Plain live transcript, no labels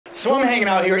So I'm hanging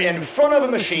out here in front of a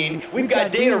machine, we've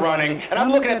got data running, and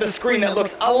I'm looking at the screen that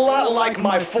looks a lot like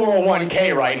my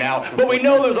 401k right now, but we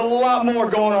know there's a lot more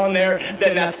going on there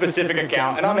than that specific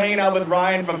account. And I'm hanging out with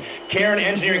Ryan from Caron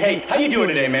Engineering. Hey, how you doing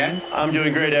today, man? I'm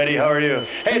doing great, Eddie. How are you?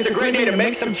 Hey, it's a great day to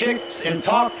make some chips and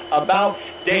talk about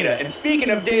data. And speaking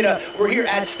of data, we're here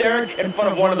at Starrag in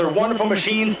front of one of their wonderful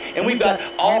machines, and we've got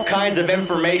all kinds of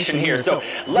information here. So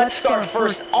let's start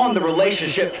first on the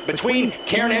relationship between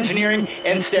Caron Engineering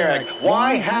and Starrag.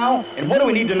 Why, how, and what do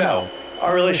we need to know?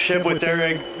 Our relationship with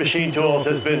Starrag Machine Tools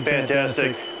has been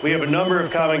fantastic. We have a number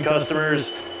of common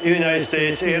customers in the United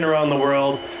States and around the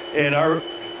world, and our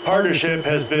partnership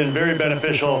has been very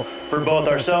beneficial for both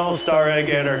ourselves, Starrag,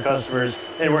 and our customers,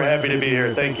 and we're happy to be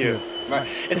here. Thank you. Right.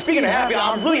 And speaking of happy,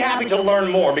 I'm really happy to learn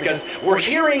more because we're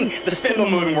hearing the spindle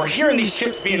moving, we're hearing these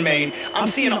chips being made. I'm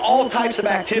seeing all types of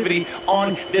activity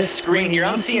on this screen here.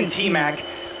 I'm seeing TMAC.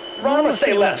 Ron, I'm going to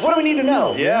say less. What do we need to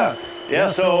know? Yeah,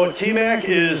 so TMAC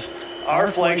is our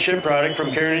flagship product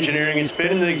from Caron Engineering. It's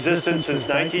been in existence since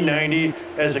 1990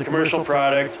 as a commercial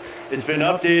product. It's been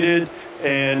updated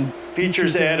and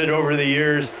features added over the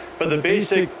years, but the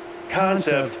basic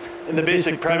concept and the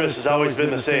basic premise has always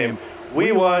been the same.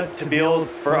 We want to be able,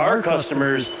 for our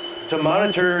customers, to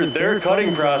monitor their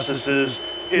cutting processes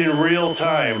in real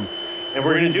time. And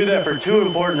we're going to do that for two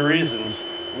important reasons.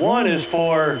 One is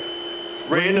for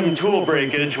random tool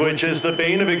breakage, which is the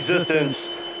bane of existence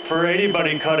for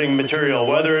anybody cutting material,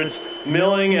 whether it's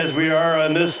milling as we are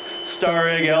on this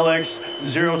Starrag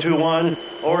LX 021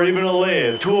 or even a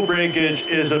lathe. Tool breakage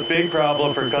is a big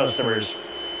problem for customers.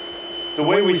 The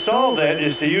way we solve that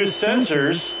is to use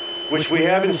sensors, which we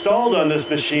have installed on this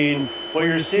machine. What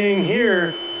you're seeing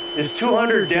here is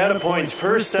 200 data points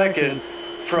per second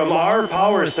from our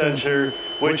power sensor,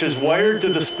 which is wired to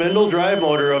the spindle drive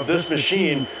motor of this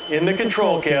machine in the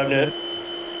control cabinet.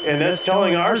 And that's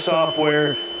telling our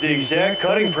software the exact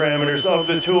cutting parameters of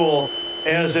the tool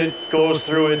as it goes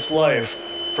through its life,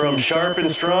 from sharp and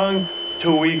strong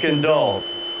to weak and dull.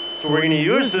 So we're going to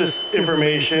use this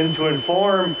information to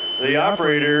inform the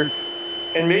operator,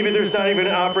 and maybe there's not even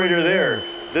an operator there.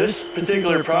 This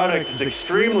particular product is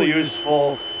extremely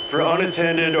useful for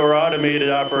unattended or automated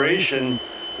operation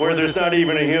where there's not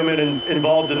even a human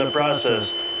involved in the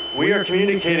process. We are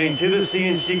communicating to the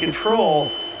CNC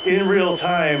control in real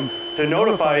time to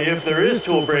notify if there is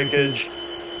tool breakage,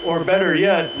 or better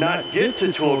yet, not get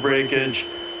to tool breakage,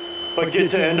 but get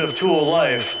to end of tool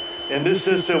life. And this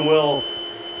system will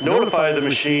notify the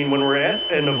machine when we're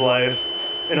at end of life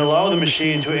and allow the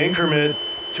machine to increment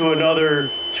to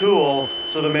another tool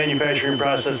so the manufacturing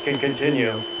process can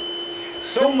continue.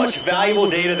 So much valuable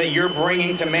data that you're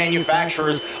bringing to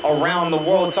manufacturers around the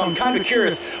world. So I'm kind of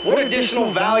curious, what additional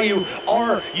value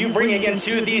are you bringing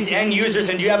into these end users?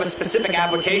 And do you have a specific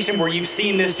application where you've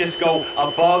seen this just go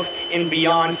above and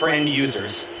beyond for end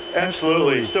users?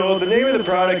 Absolutely. So the name of the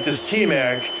product is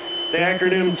TMAC. The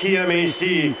acronym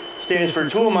TMAC stands for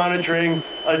Tool Monitoring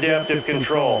Adaptive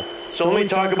Control. So let me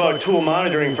talk about tool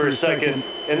monitoring for a second,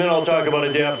 and then I'll talk about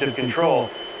adaptive control.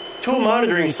 Tool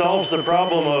monitoring solves the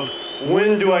problem of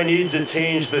when do I need to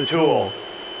change the tool?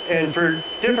 And for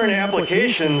different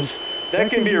applications,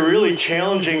 that can be a really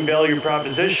challenging value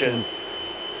proposition.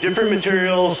 Different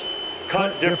materials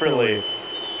cut differently,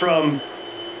 from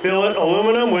billet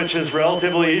aluminum, which is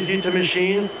relatively easy to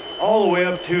machine, all the way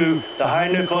up to the high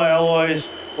nickel alloys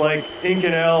like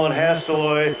Inconel and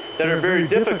Hastelloy that are very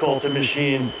difficult to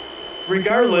machine.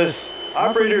 Regardless,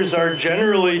 operators are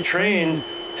generally trained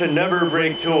to never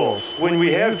break tools. When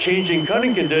we have changing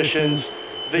cutting conditions,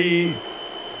 the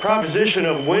proposition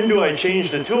of when do I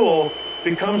change the tool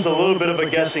becomes a little bit of a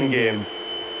guessing game.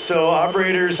 So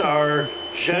operators are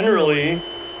generally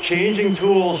changing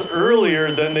tools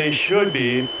earlier than they should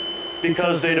be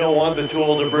because they don't want the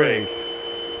tool to break.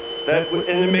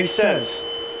 And it makes sense.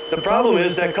 The problem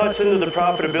is that cuts into the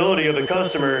profitability of the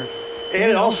customer,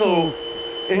 and it also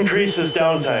increases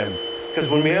downtime. Because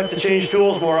when we have to change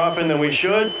tools more often than we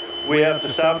should, we have to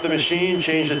stop the machine,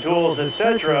 change the tools,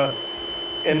 etc.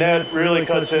 And that really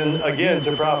cuts in, again,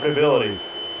 to profitability.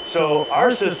 So our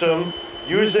system,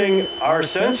 using our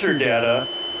sensor data,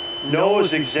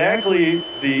 knows exactly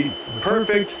the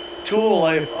perfect tool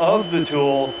life of the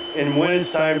tool and when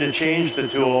it's time to change the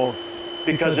tool,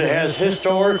 because it has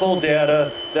historical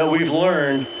data that we've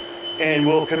learned and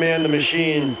will command the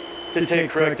machine to take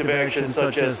corrective action,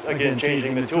 such as, again,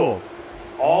 changing the tool.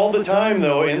 All the time,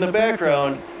 though, in the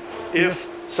background, if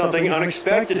something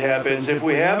unexpected happens, if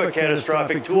we have a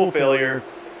catastrophic tool failure,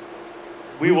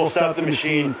 we will stop the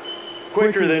machine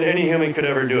quicker than any human could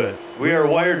ever do it. We are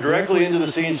wired directly into the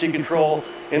CNC control,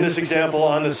 in this example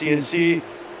on the CNC,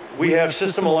 we have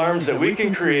system alarms that we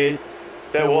can create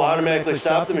that will automatically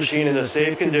stop the machine in a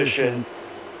safe condition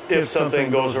if something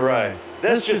goes awry.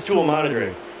 That's just tool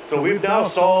monitoring. So we've now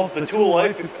solved the tool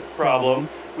life problem.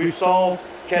 We've solved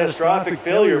catastrophic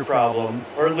failure problem,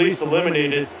 or at least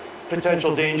eliminated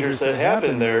potential dangers that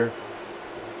happen there.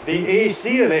 The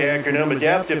AC in the acronym,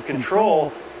 adaptive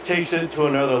control, takes it to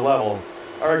another level.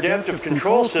 Our adaptive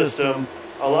control system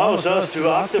allows us to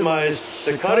optimize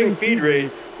the cutting feed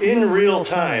rate in real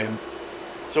time.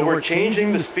 So we're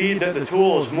changing the speed that the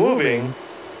tool is moving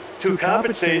to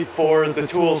compensate for the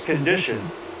tool's condition.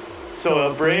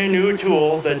 So a brand new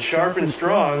tool that's sharp and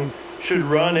strong should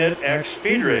run at X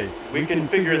feed rate. We can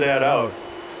figure that out.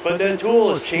 But that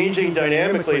tool is changing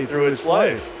dynamically through its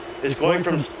life. It's going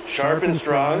from sharp and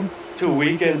strong to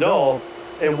weak and dull.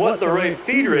 And what the right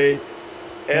feed rate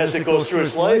as it goes through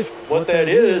its life, what that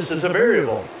is a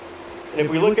variable. And if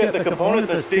we look at the component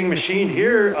that's being machined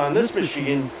here on this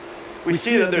machine, we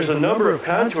see that there's a number of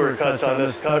contour cuts on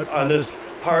this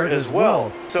part as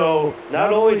well. So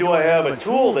not only do I have a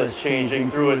tool that's changing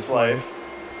through its life,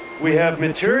 we have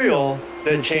material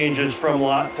that changes from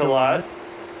lot to lot.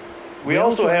 We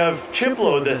also have chip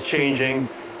load that's changing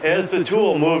as the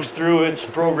tool moves through its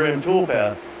programmed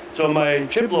toolpath. So my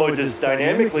chip load is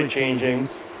dynamically changing.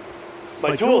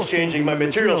 My tool's changing, my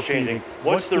material's changing.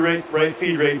 What's the right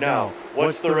feed rate now?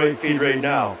 What's the right feed rate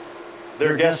now?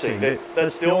 They're guessing.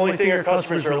 That's the only thing our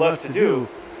customers are left to do.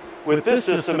 With this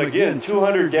system, again,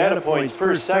 200 data points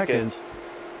per second,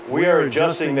 we are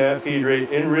adjusting that feed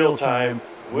rate in real time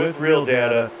with real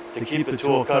data to keep the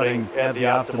tool cutting at the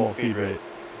optimal feed rate.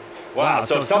 Wow,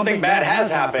 so if something bad has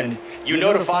happened, you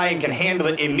notify and can handle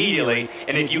it immediately.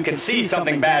 And if you can see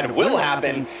something bad will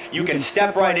happen, you can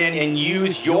step right in and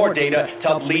use your data to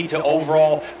help lead to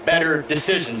overall better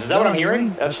decisions. Is that what I'm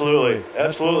hearing? Absolutely,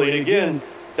 absolutely. And again,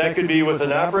 that could be with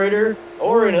an operator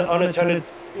or an unattended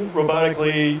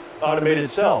robotically automated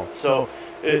cell. So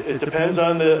it depends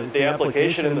on the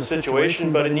application and the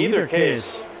situation, but in either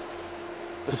case,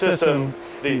 the system,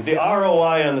 the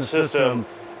ROI on the system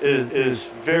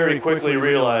is very quickly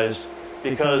realized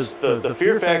because the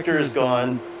fear factor is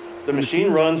gone, the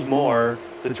machine runs more,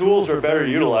 the tools are better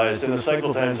utilized, and the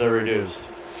cycle times are reduced.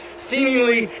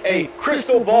 Seemingly a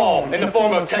crystal ball in the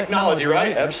form of technology,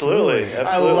 right? Absolutely,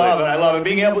 absolutely. I love it.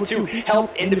 Being able to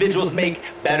help individuals make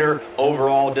better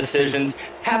overall decisions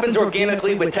happens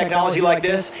organically with technology like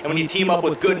this, and when you team up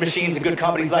with good machines and good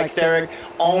companies like Starrag,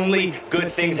 only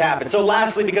good things happen. So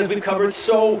lastly, because we've covered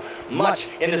so much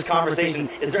in this conversation,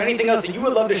 is there anything else that you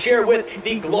would love to share with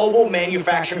the global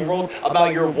manufacturing world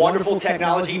about your wonderful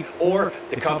technology or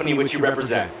the company which you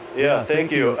represent? Yeah,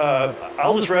 thank you.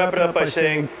 I'll just wrap it up by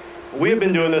saying we have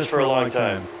been doing this for a long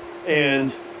time,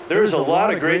 and there's a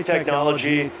lot of great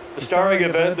technology. The Starrag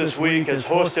event this week has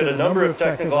hosted a number of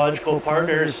technological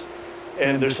partners,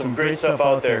 and there's some great stuff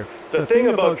out there. The thing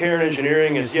about Caron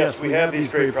Engineering is, yes, we have these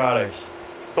great products,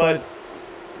 but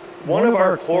one of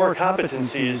our core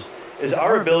competencies is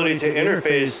our ability to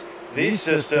interface these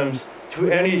systems to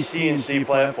any CNC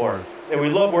platform. And we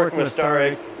love working with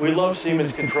Starrag, we love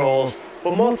Siemens controls,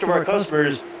 but most of our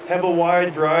customers have a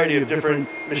wide variety of different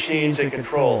machines and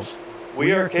controls.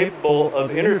 We are capable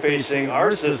of interfacing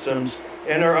our systems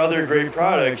and our other great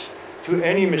products to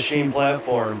any machine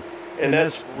platform. And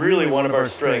that's really one of our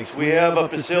strengths. We have a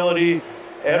facility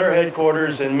at our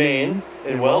headquarters in Maine,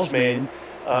 in Wells, Maine,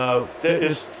 that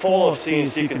is full of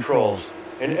CNC controls.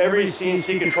 And every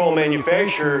CNC control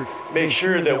manufacturer makes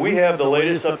sure that we have the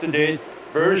latest up-to-date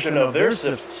version of their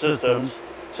systems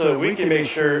so that we can make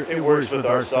sure it works with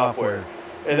our software.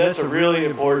 And that's a really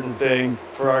important thing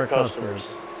for our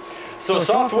customers. So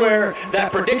software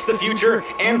that predicts the future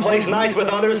and plays nice with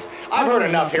others. I've heard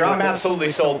enough here. I'm absolutely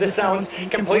sold. This sounds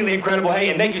completely incredible. Hey,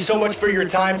 and thank you so much for your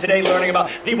time today learning about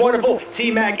the wonderful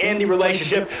TMAC and the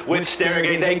relationship with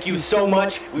Starrag. Thank you so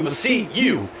much. We will see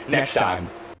you next time.